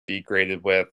to be graded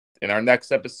with. In our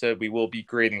next episode, we will be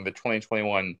grading the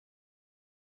 2021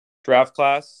 draft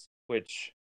class,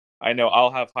 which I know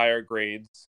I'll have higher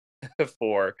grades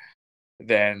for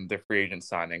than the free agent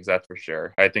signings. That's for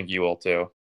sure. I think you will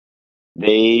too.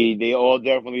 They all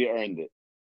definitely earned it.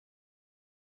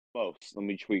 Most. Let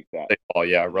me tweak that. Oh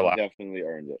yeah, They relax. definitely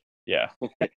earned it. Yeah.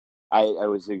 I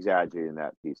was exaggerating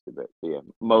that piece a bit. But yeah,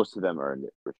 most of them earned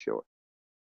it for sure.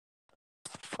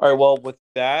 All right. Well, with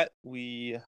that,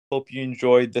 we hope you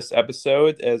enjoyed this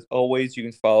episode. As always, you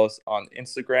can follow us on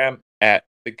Instagram at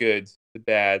The Good, The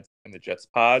Bad, and The Jets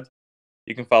Pod.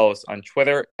 You can follow us on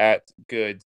Twitter at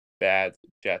Good, Bad,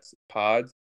 Jets Pod.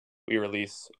 We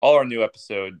release all our new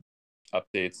episode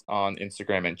updates on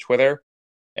Instagram and Twitter.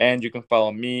 And you can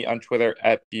follow me on Twitter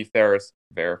at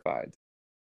bferrisverified.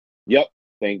 Yep.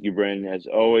 Thank you, Brandon, as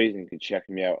always. And you can check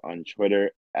me out on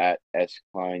Twitter at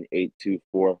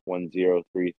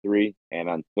sklein8241033 and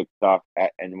on TikTok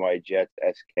at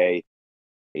nyjetssk824.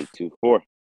 The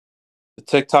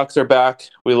TikToks are back.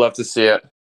 We love to see it.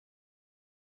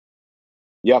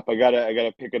 Yep, I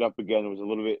gotta pick it up again. It was a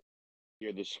little bit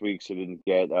here this week, so didn't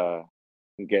get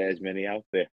as many out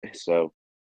there. So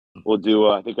we'll do.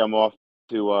 I think I'm off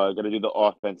to gotta do the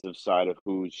offensive side of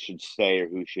who should stay or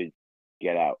who should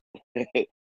get out.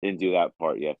 Didn't do that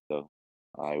part yet, so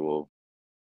we'll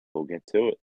get to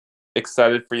it.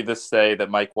 Excited for you to say that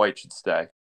Mike White should stay.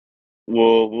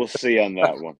 We'll see on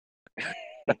that one.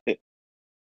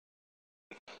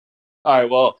 All right.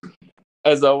 Well,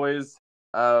 as always,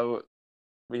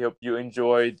 we hope you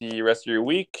enjoy the rest of your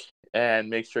week and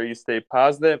make sure you stay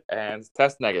positive and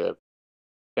test negative.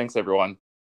 Thanks, everyone.